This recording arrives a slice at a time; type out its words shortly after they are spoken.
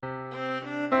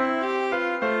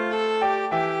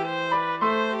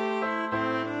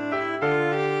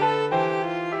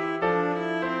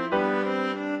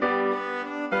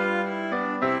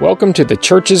Welcome to The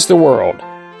Church is the World,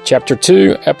 Chapter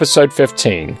 2, Episode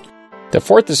 15, the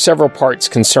fourth of several parts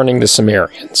concerning the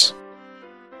Sumerians.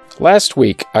 Last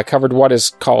week, I covered what is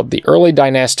called the early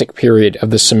dynastic period of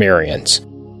the Sumerians.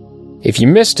 If you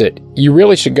missed it, you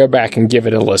really should go back and give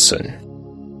it a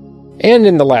listen. And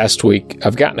in the last week,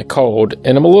 I've gotten a cold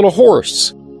and I'm a little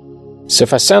hoarse. So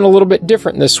if I sound a little bit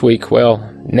different this week, well,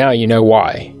 now you know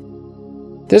why.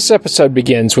 This episode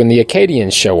begins when the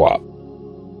Akkadians show up.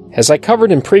 As I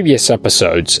covered in previous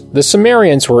episodes, the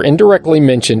Sumerians were indirectly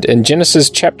mentioned in Genesis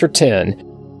chapter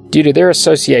 10 due to their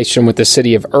association with the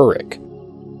city of Uruk.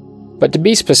 But to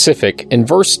be specific, in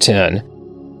verse 10,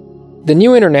 the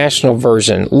New International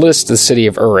Version lists the city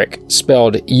of Uruk,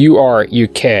 spelled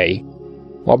U-R-U-K,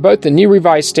 while both the New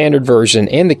Revised Standard Version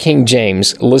and the King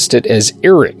James list it as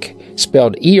Uruk,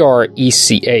 spelled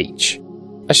E-R-E-C-H.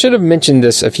 I should have mentioned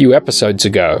this a few episodes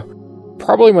ago,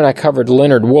 probably when I covered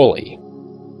Leonard Woolley,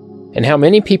 and how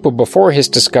many people before his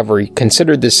discovery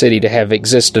considered the city to have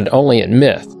existed only in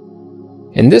myth,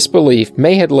 and this belief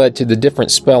may have led to the different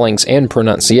spellings and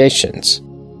pronunciations.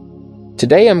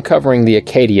 Today I'm covering the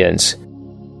Akkadians,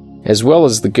 as well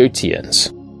as the Gutians.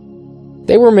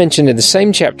 They were mentioned in the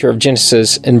same chapter of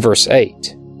Genesis in verse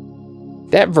 8.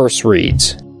 That verse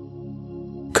reads,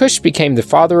 Cush became the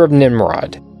father of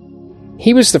Nimrod.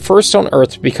 He was the first on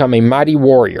earth to become a mighty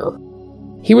warrior.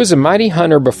 He was a mighty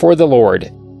hunter before the Lord.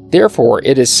 Therefore,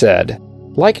 it is said,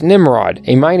 like Nimrod,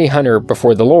 a mighty hunter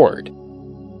before the Lord.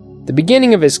 The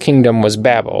beginning of his kingdom was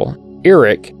Babel,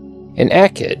 Uruk, and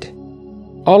Akkad,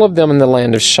 all of them in the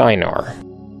land of Shinar.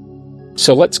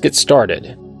 So let's get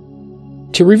started.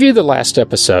 To review the last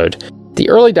episode, the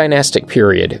early dynastic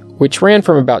period, which ran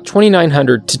from about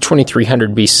 2900 to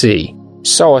 2300 BC,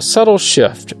 saw a subtle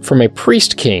shift from a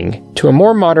priest-king to a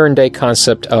more modern-day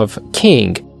concept of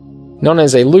king, known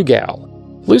as a lugal,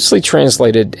 loosely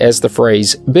translated as the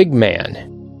phrase big man.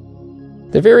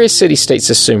 The various city-states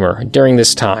of Sumer during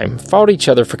this time fought each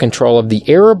other for control of the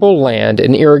arable land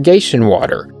and irrigation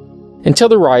water until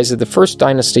the rise of the first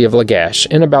dynasty of Lagash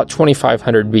in about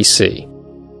 2500 BC.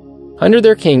 Under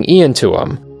their king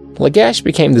Ur-Nammu, Lagash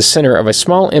became the center of a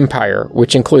small empire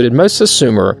which included most of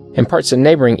Sumer and parts of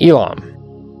neighboring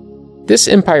Elam. This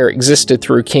empire existed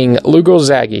through King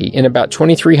Lugal-Zagi in about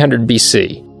 2300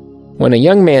 BC, when a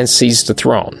young man seized the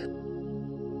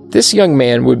throne. This young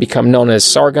man would become known as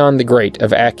Sargon the Great of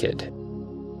Akkad.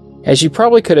 As you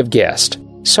probably could have guessed,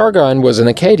 Sargon was an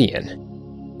Akkadian,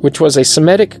 which was a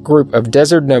Semitic group of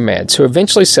desert nomads who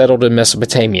eventually settled in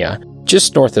Mesopotamia,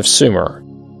 just north of Sumer.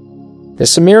 The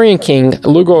Sumerian king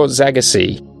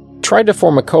Lugal-Zagasi tried to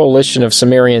form a coalition of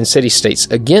Sumerian city-states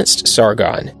against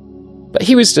Sargon, but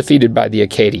he was defeated by the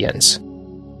Akkadians.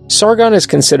 Sargon is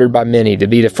considered by many to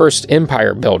be the first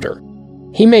empire builder.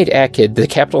 He made Akkad the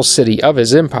capital city of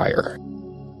his empire.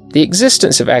 The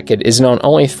existence of Akkad is known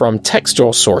only from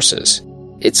textual sources.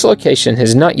 Its location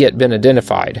has not yet been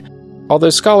identified, although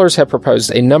scholars have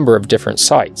proposed a number of different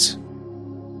sites.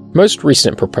 Most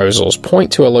recent proposals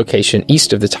point to a location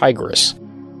east of the Tigris.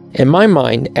 In my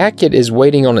mind, Akkad is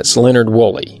waiting on its Leonard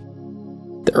Woolley.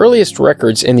 The earliest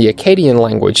records in the Akkadian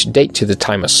language date to the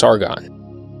time of Sargon.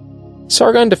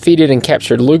 Sargon defeated and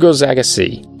captured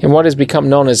Lugal-Zagasi in what has become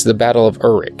known as the Battle of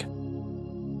Uruk.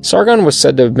 Sargon was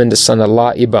said to have been the son of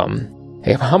La-Ibum,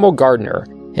 a humble gardener,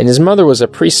 and his mother was a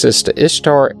priestess to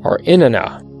Ishtar or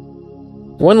Inanna.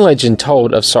 One legend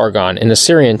told of Sargon in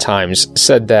Assyrian times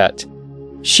said that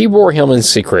she bore him in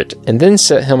secret and then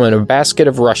set him in a basket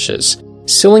of rushes,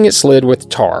 sealing its lid with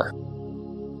tar.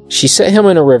 She set him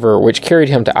in a river which carried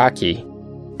him to Aki,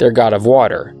 their god of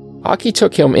water. Aki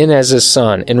took him in as his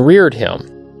son and reared him.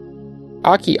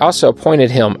 Aki also appointed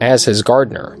him as his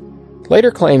gardener. Later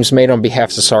claims made on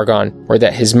behalf of Sargon were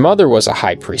that his mother was a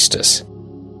high priestess.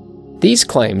 These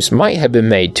claims might have been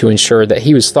made to ensure that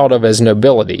he was thought of as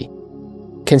nobility,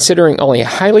 considering only a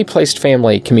highly placed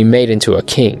family can be made into a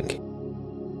king.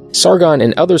 Sargon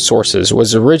in other sources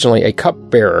was originally a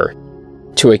cupbearer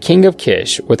to a king of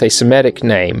Kish with a Semitic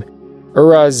name,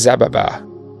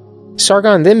 Ur-Zababa.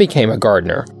 Sargon then became a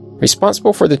gardener,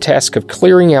 responsible for the task of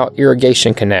clearing out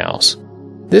irrigation canals.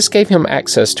 This gave him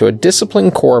access to a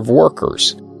disciplined corps of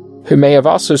workers, who may have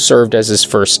also served as his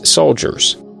first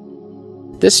soldiers.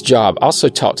 This job also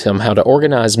taught him how to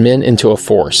organize men into a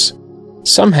force.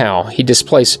 Somehow, he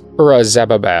displaced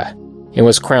Ur-Zababa and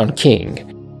was crowned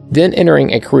king, then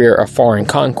entering a career of foreign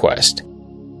conquest.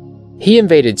 He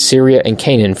invaded Syria and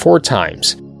Canaan 4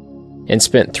 times, and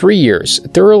spent 3 years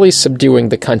thoroughly subduing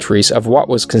the countries of what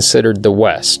was considered the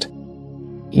West,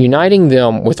 uniting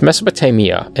them with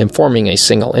Mesopotamia and forming a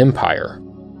single empire.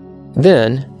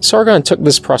 Then, Sargon took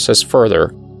this process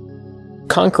further,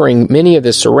 conquering many of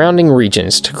the surrounding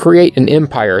regions to create an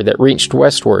empire that reached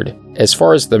westward as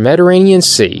far as the Mediterranean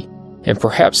Sea and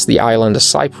perhaps the island of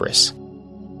Cyprus.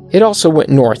 It also went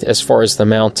north as far as the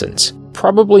mountains,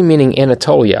 probably meaning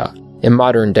Anatolia in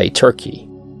modern-day Turkey.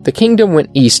 The kingdom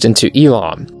went east into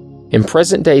Elam, in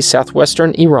present-day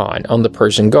southwestern Iran on the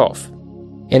Persian Gulf,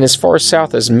 and as far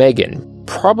south as Megan,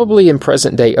 probably in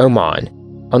present-day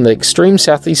Oman, on the extreme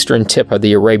southeastern tip of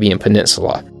the Arabian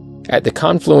Peninsula, at the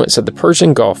confluence of the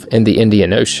Persian Gulf and the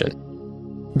Indian Ocean.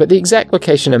 But the exact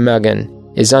location of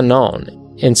Megan is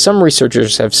unknown, and some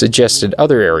researchers have suggested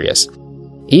other areas.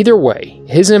 Either way,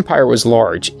 his empire was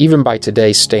large, even by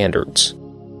today's standards.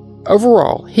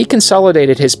 Overall, he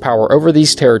consolidated his power over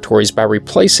these territories by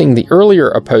replacing the earlier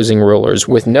opposing rulers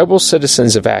with noble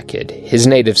citizens of Akkad, his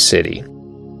native city,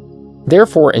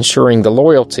 therefore ensuring the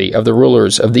loyalty of the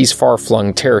rulers of these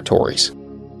far-flung territories.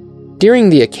 During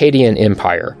the Akkadian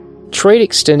Empire, trade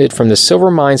extended from the silver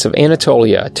mines of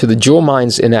Anatolia to the jewel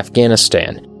mines in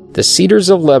Afghanistan, the cedars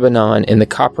of Lebanon, and the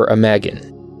copper of Magan.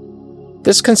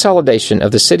 This consolidation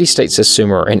of the city-states of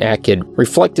Sumer and Akkad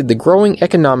reflected the growing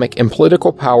economic and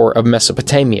political power of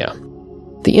Mesopotamia.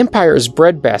 The empire's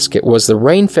breadbasket was the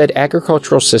rain-fed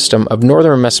agricultural system of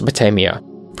northern Mesopotamia,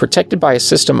 protected by a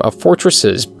system of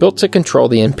fortresses built to control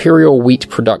the imperial wheat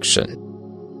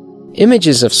production.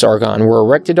 Images of Sargon were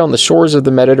erected on the shores of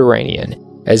the Mediterranean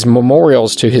as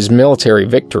memorials to his military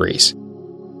victories.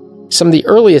 Some of the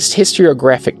earliest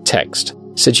historiographic texts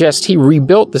suggest he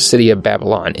rebuilt the city of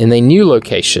Babylon in a new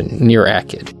location near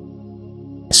Akkad.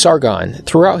 Sargon,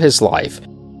 throughout his life,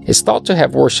 is thought to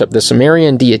have worshipped the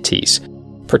Sumerian deities,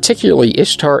 particularly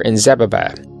Ishtar and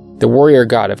Zababa, the warrior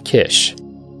god of Kish.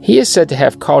 He is said to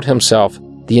have called himself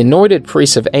the anointed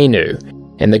priest of Anu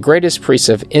and the greatest priest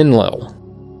of Enlil.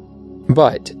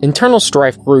 But internal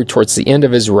strife grew towards the end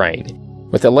of his reign,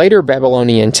 with a later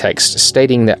Babylonian text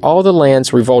stating that all the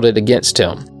lands revolted against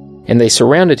him, and they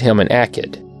surrounded him in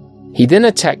Akkad. He then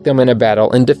attacked them in a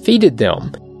battle and defeated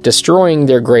them, destroying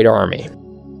their great army.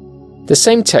 The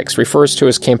same text refers to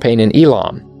his campaign in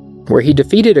Elam, where he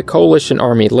defeated a coalition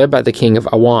army led by the king of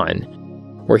Awan,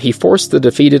 where he forced the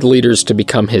defeated leaders to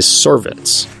become his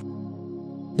servants.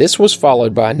 This was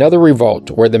followed by another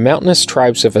revolt where the mountainous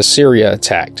tribes of Assyria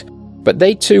attacked, but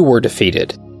they too were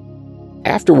defeated.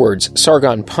 Afterwards,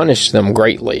 Sargon punished them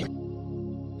greatly.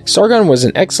 Sargon was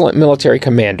an excellent military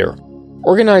commander,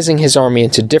 organizing his army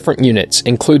into different units,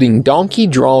 including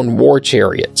donkey-drawn war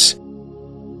chariots.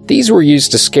 These were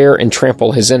used to scare and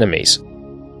trample his enemies.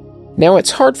 Now,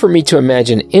 it's hard for me to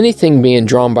imagine anything being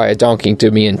drawn by a donkey to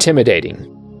be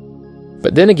intimidating.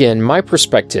 But then again, my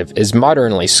perspective is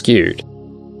modernly skewed.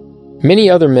 Many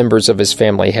other members of his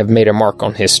family have made a mark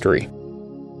on history.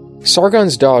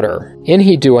 Sargon's daughter,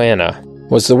 Enheduanna,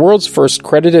 was the world's first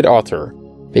credited author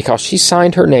because she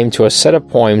signed her name to a set of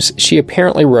poems she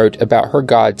apparently wrote about her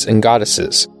gods and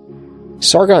goddesses.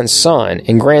 Sargon's son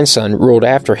and grandson ruled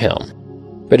after him,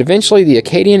 but eventually the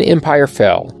Akkadian Empire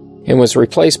fell and was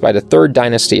replaced by the third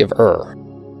dynasty of Ur.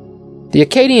 The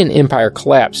Akkadian Empire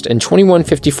collapsed in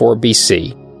 2154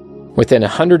 BC, within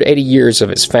 180 years of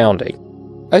its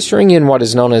founding, ushering in what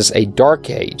is known as a Dark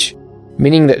Age,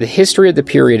 meaning that the history of the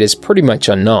period is pretty much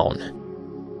unknown.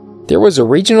 There was a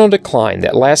regional decline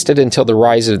that lasted until the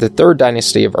rise of the third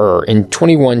dynasty of Ur in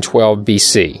 2112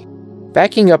 BC.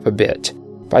 Backing up a bit,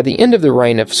 by the end of the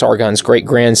reign of Sargon's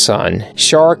great-grandson,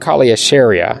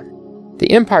 Shar-Kali-Asheria,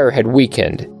 the empire had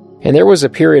weakened, and there was a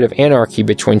period of anarchy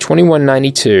between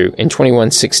 2192 and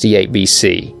 2168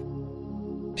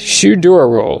 BC.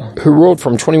 Shu-Durarul, who ruled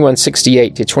from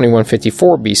 2168 to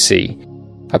 2154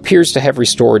 BC, appears to have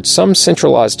restored some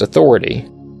centralized authority.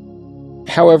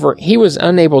 However, he was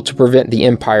unable to prevent the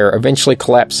empire eventually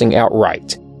collapsing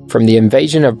outright from the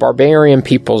invasion of barbarian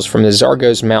peoples from the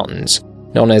Zagros Mountains,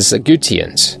 known as the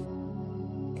Gutians,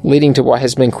 leading to what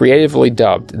has been creatively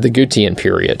dubbed the Gutian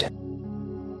period.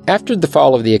 After the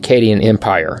fall of the Akkadian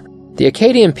Empire, the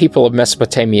Akkadian people of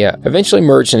Mesopotamia eventually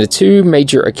merged into two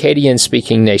major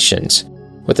Akkadian-speaking nations,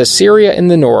 with Assyria in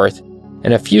the north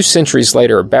and a few centuries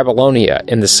later Babylonia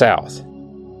in the south.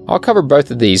 I'll cover both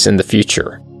of these in the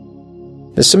future.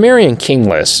 The Sumerian king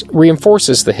list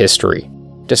reinforces the history,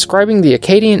 describing the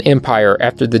Akkadian Empire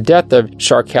after the death of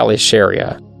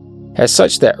Shar-Kali-Asheria, as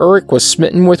such that Uruk was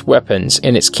smitten with weapons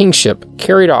and its kingship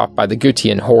carried off by the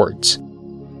Gutian hordes.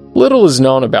 Little is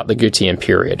known about the Gutian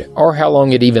period, or how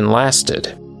long it even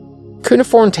lasted.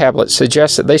 Cuneiform tablets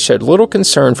suggest that they showed little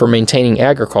concern for maintaining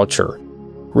agriculture,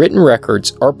 written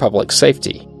records, or public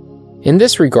safety. In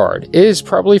this regard, it is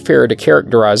probably fair to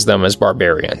characterize them as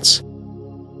barbarians.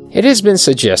 It has been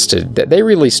suggested that they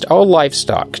released all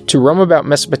livestock to roam about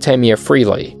Mesopotamia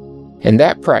freely, and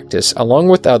that practice, along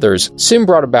with others, soon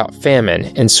brought about famine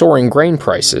and soaring grain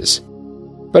prices.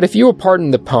 But if you will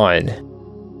pardon the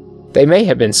pun, they may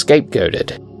have been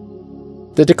scapegoated.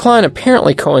 The decline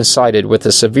apparently coincided with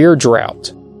a severe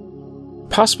drought,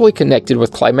 possibly connected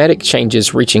with climatic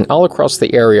changes reaching all across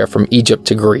the area from Egypt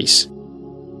to Greece.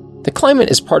 The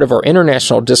climate is part of our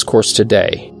international discourse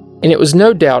today, and it was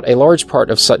no doubt a large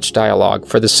part of such dialogue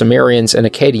for the Sumerians and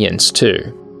Akkadians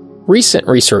too. Recent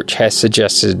research has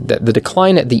suggested that the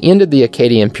decline at the end of the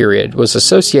Akkadian period was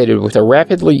associated with a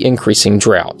rapidly increasing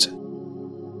drought,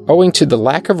 owing to the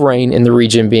lack of rain in the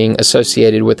region being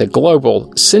associated with a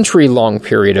global, century-long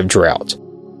period of drought.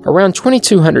 Around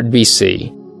 2200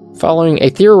 BC, following a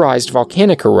theorized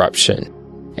volcanic eruption,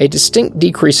 a distinct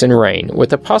decrease in rain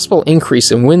with a possible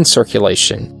increase in wind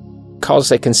circulation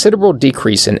caused a considerable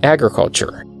decrease in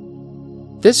agriculture.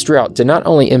 This drought did not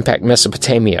only impact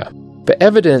Mesopotamia, but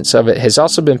evidence of it has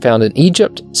also been found in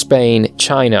Egypt, Spain,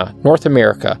 China, North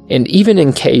America, and even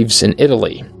in caves in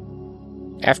Italy.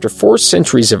 After 4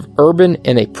 centuries of urban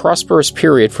and a prosperous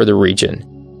period for the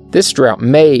region, this drought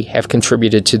may have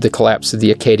contributed to the collapse of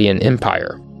the Akkadian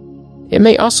Empire. It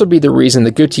may also be the reason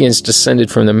the Gutians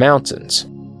descended from the mountains.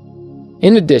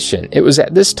 In addition, it was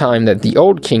at this time that the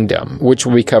Old Kingdom, which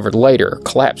will be covered later,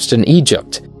 collapsed in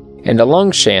Egypt, and the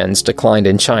Longshans declined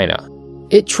in China.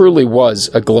 It truly was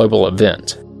a global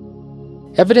event.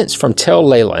 Evidence from Tel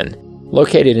Leilan,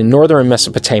 located in northern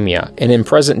Mesopotamia and in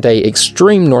present-day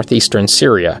extreme northeastern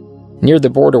Syria, near the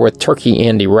border with Turkey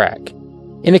and Iraq,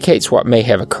 indicates what may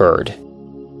have occurred.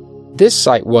 This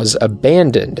site was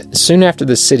abandoned soon after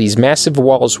the city's massive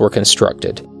walls were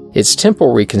constructed, its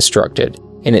temple reconstructed,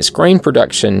 and its grain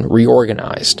production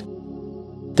reorganized.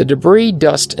 The debris,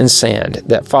 dust, and sand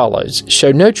that follows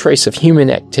show no trace of human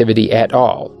activity at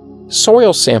all.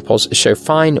 Soil samples show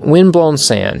fine, wind-blown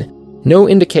sand, no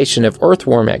indication of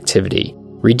earthworm activity,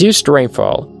 reduced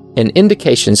rainfall, and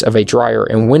indications of a drier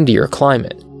and windier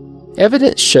climate.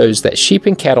 Evidence shows that sheep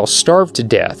and cattle starved to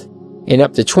death, and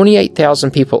up to 28,000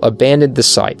 people abandoned the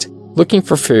site, looking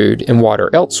for food and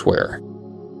water elsewhere.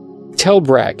 Tel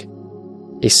Brak,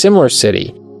 a similar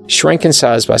city, shrank in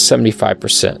size by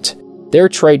 75%. Their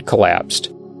trade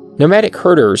collapsed. Nomadic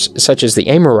herders, such as the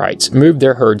Amorites, moved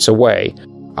their herds away,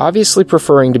 obviously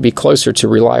preferring to be closer to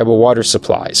reliable water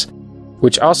supplies,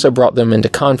 which also brought them into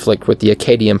conflict with the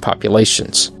Akkadian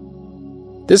populations.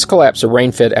 This collapse of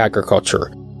rain-fed agriculture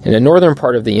in the northern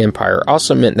part of the empire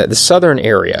also meant that the southern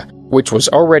area, which was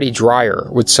already drier,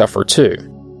 would suffer too.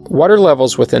 Water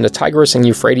levels within the Tigris and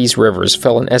Euphrates rivers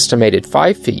fell an estimated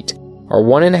 5 feet, or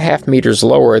 1.5 meters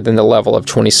lower than the level of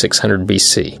 2600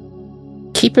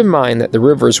 BC. Keep in mind that the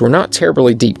rivers were not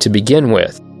terribly deep to begin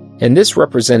with, and this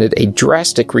represented a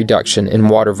drastic reduction in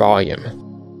water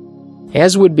volume.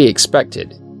 As would be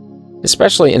expected,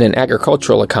 especially in an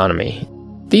agricultural economy,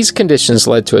 these conditions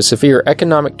led to a severe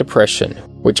economic depression,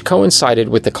 which coincided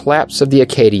with the collapse of the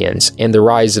Akkadians and the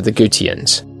rise of the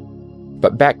Gutians.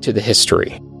 But back to the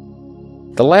history.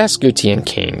 The last Gutian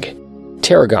king,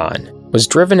 Sargon, was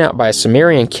driven out by a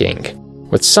Sumerian king,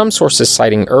 with some sources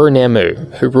citing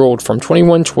Ur-Nammu, who ruled from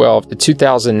 2112 to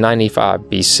 2095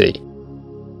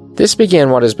 BC. This began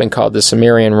what has been called the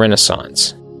Sumerian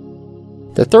Renaissance.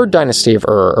 The third dynasty of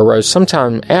Ur arose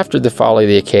sometime after the fall of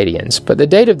the Akkadians, but the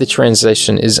date of the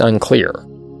transition is unclear.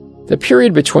 The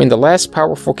period between the last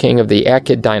powerful king of the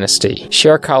Akkad dynasty,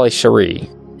 Shar-Kali-Shari,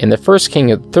 and the first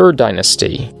king of the third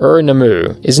dynasty,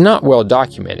 Ur-Nammu, is not well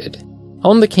documented.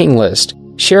 On the king list,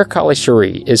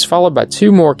 Shar-Kali-Shari is followed by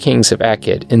 2 more kings of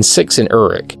Akkad and 6 in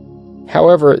Uruk.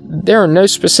 However, there are no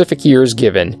specific years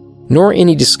given, nor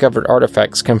any discovered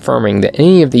artifacts confirming that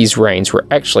any of these reigns were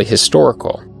actually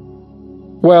historical.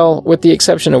 Well, with the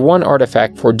exception of one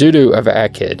artifact for Dudu of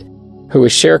Akkad, who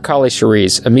is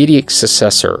Shar-Kali-Shari's immediate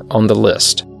successor on the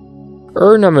list.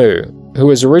 Ur-Nammu, who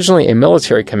was originally a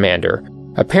military commander,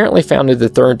 apparently founded the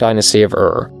third dynasty of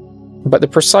Ur, but the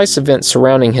precise events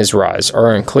surrounding his rise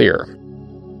are unclear.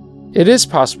 It is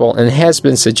possible and has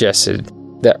been suggested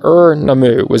that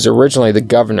Ur-Nammu was originally the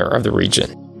governor of the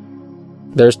region.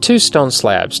 There's 2 stone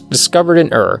slabs discovered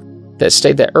in Ur that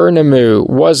state that Ur-Nammu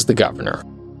was the governor.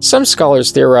 Some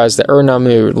scholars theorize that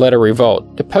Ur-Nammu led a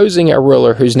revolt, deposing a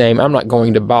ruler whose name I'm not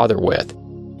going to bother with,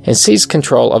 and seized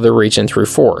control of the region through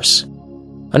force.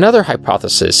 Another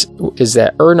hypothesis is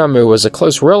that Ur-Nammu was a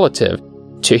close relative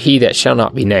to he that shall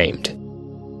not be named.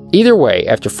 Either way,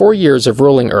 after 4 years of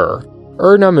ruling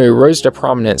Ur-Nammu rose to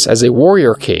prominence as a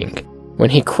warrior king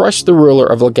when he crushed the ruler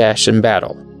of Lagash in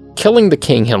battle, killing the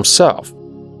king himself.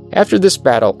 After this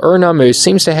battle, Ur-Nammu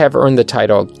seems to have earned the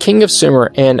title King of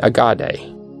Sumer and Agade.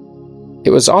 It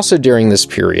was also during this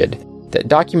period that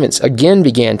documents again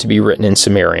began to be written in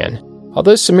Sumerian,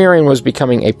 although Sumerian was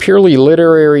becoming a purely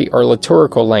literary or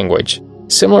liturgical language,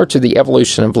 similar to the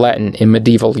evolution of Latin in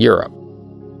medieval Europe.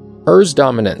 Ur's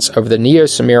dominance over the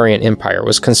Neo-Sumerian Empire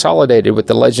was consolidated with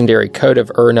the legendary Code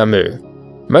of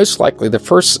Ur-Nammu, most likely the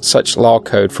first such law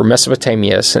code for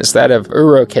Mesopotamia since that of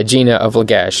Uruk of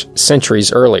Lagash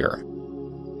centuries earlier.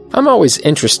 I'm always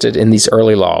interested in these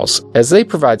early laws, as they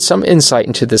provide some insight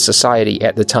into the society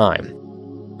at the time.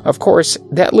 Of course,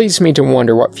 that leads me to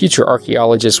wonder what future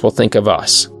archaeologists will think of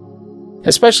us,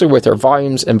 especially with our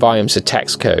volumes and volumes of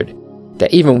tax code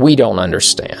that even we don't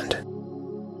understand.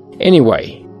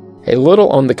 Anyway, a little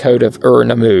on the Code of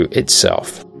Ur-Nammu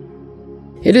itself.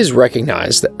 It is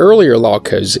recognized that earlier law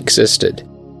codes existed,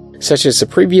 such as the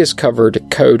previous covered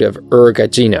Code of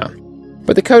Ur-Nammu,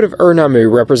 but the Code of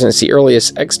Ur-Nammu represents the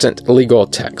earliest extant legal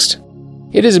text.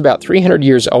 It is about 300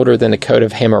 years older than the Code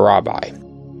of Hammurabi.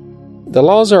 The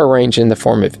laws are arranged in the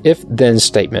form of if-then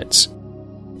statements,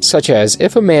 such as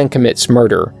if a man commits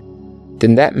murder,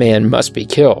 then that man must be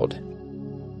killed.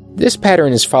 This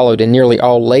pattern is followed in nearly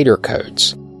all later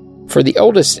codes. For the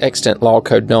oldest extant law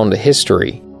code known to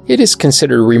history, it is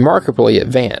considered remarkably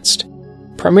advanced,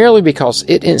 primarily because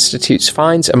it institutes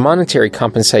fines and monetary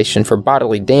compensation for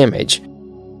bodily damage,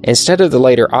 instead of the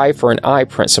later eye for an eye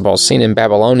principle seen in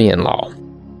Babylonian law.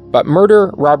 But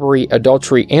murder, robbery,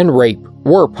 adultery, and rape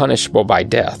were punishable by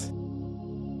death.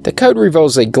 The code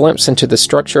reveals a glimpse into the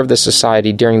structure of the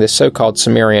society during the so-called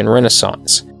Sumerian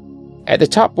Renaissance. At the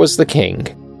top was the king,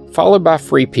 followed by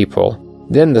free people,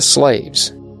 then the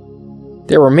slaves.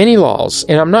 There were many laws,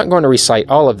 and I'm not going to recite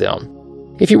all of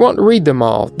them. If you want to read them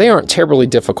all, they aren't terribly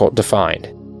difficult to find.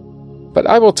 But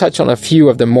I will touch on a few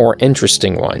of the more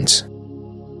interesting ones.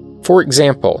 For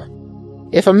example,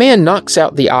 if a man knocks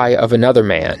out the eye of another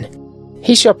man,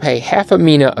 he shall pay half a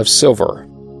mina of silver.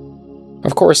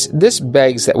 Of course, this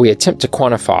begs that we attempt to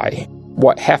quantify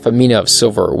what half a mina of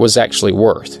silver was actually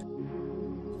worth.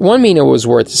 1 mina was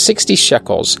worth 60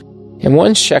 shekels, and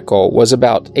 1 shekel was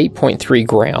about 8.3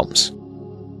 grams,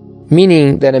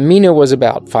 meaning that a mina was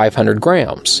about 500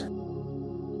 grams.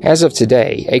 As of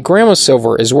today, a gram of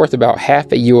silver is worth about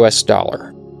half a US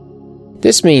dollar.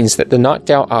 This means that the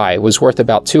knocked out eye was worth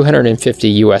about 250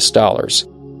 US dollars.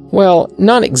 Well,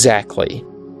 not exactly,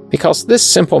 because this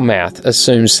simple math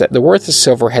assumes that the worth of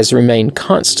silver has remained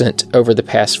constant over the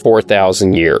past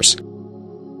 4,000 years.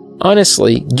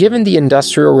 Honestly, given the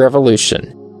Industrial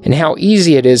Revolution and how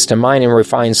easy it is to mine and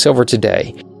refine silver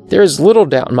today, there is little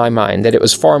doubt in my mind that it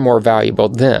was far more valuable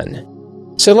then.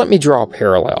 So let me draw a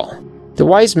parallel. The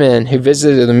wise men who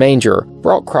visited the manger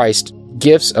brought Christ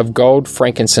gifts of gold,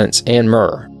 frankincense, and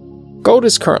myrrh. Gold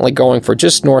is currently going for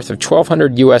just north of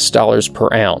 $1,200 US dollars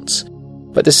per ounce,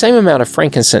 but the same amount of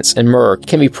frankincense and myrrh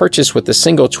can be purchased with a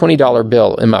single $20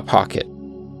 bill in my pocket,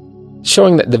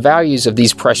 showing that the values of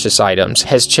these precious items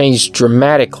has changed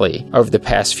dramatically over the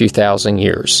past few thousand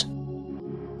years.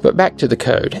 But back to the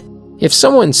code. If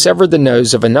someone severed the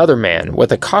nose of another man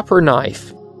with a copper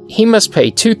knife, he must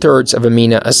pay 2/3 of a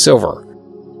mina of silver.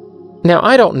 Now,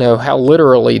 I don't know how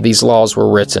literally these laws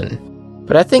were written,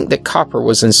 but I think that copper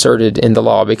was inserted in the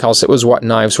law because it was what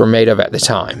knives were made of at the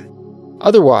time.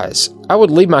 Otherwise, I would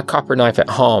leave my copper knife at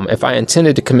home if I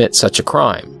intended to commit such a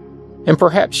crime, and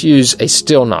perhaps use a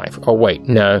steel knife. Oh wait,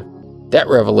 no, that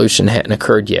revolution hadn't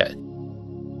occurred yet.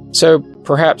 So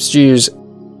perhaps use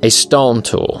a stone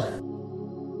tool,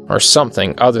 or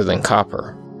something other than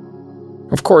copper.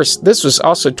 Of course, this was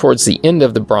also towards the end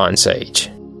of the Bronze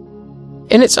Age.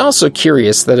 And it's also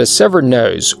curious that a severed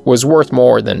nose was worth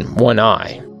more than one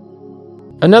eye.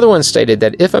 Another one stated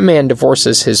that if a man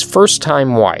divorces his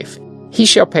first-time wife, he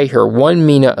shall pay her 1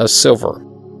 mina of silver,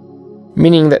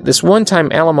 meaning that this one-time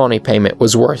alimony payment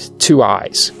was worth 2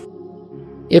 eyes.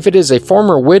 If it is a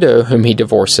former widow whom he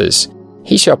divorces,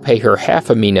 he shall pay her half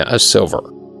a mina of silver.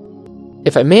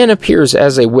 If a man appears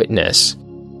as a witness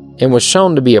and was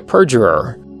shown to be a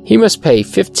perjurer, he must pay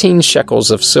 15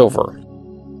 shekels of silver.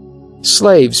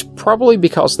 Slaves, probably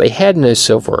because they had no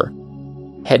silver,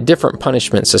 had different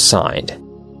punishments assigned.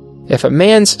 If a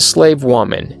man's slave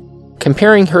woman,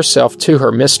 comparing herself to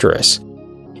her mistress,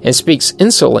 and speaks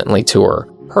insolently to her,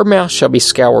 her mouth shall be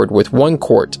scoured with 1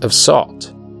 quart of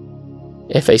salt.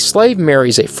 If a slave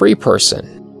marries a free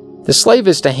person, the slave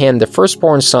is to hand the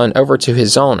firstborn son over to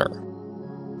his owner.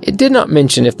 It did not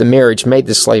mention if the marriage made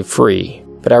the slave free,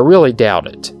 but I really doubt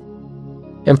it.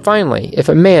 And finally, if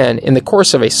a man, in the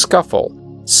course of a scuffle,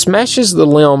 smashes the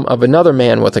limb of another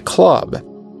man with a club,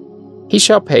 he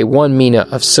shall pay 1 mina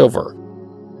of silver,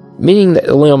 meaning that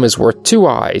the limb is worth 2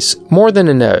 eyes, more than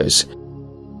a nose,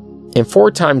 and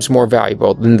 4 times more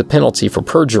valuable than the penalty for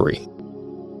perjury.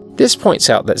 This points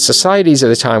out that societies of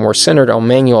the time were centered on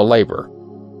manual labor.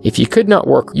 If you could not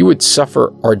work, you would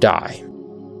suffer or die.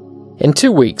 In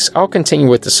 2 weeks, I'll continue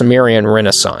with the Sumerian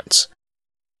Renaissance.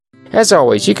 As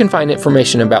always, you can find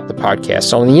information about the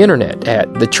podcast on the internet at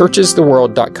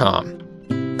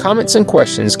thechurchestheworld.com. Comments and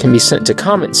questions can be sent to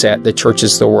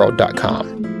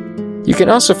comments@thechurchestheworld.com. You can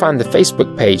also find the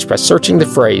Facebook page by searching the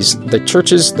phrase "The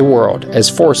Churches the World" as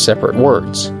 4 separate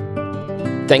words.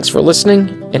 Thanks for listening,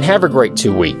 and have a great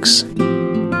 2 weeks.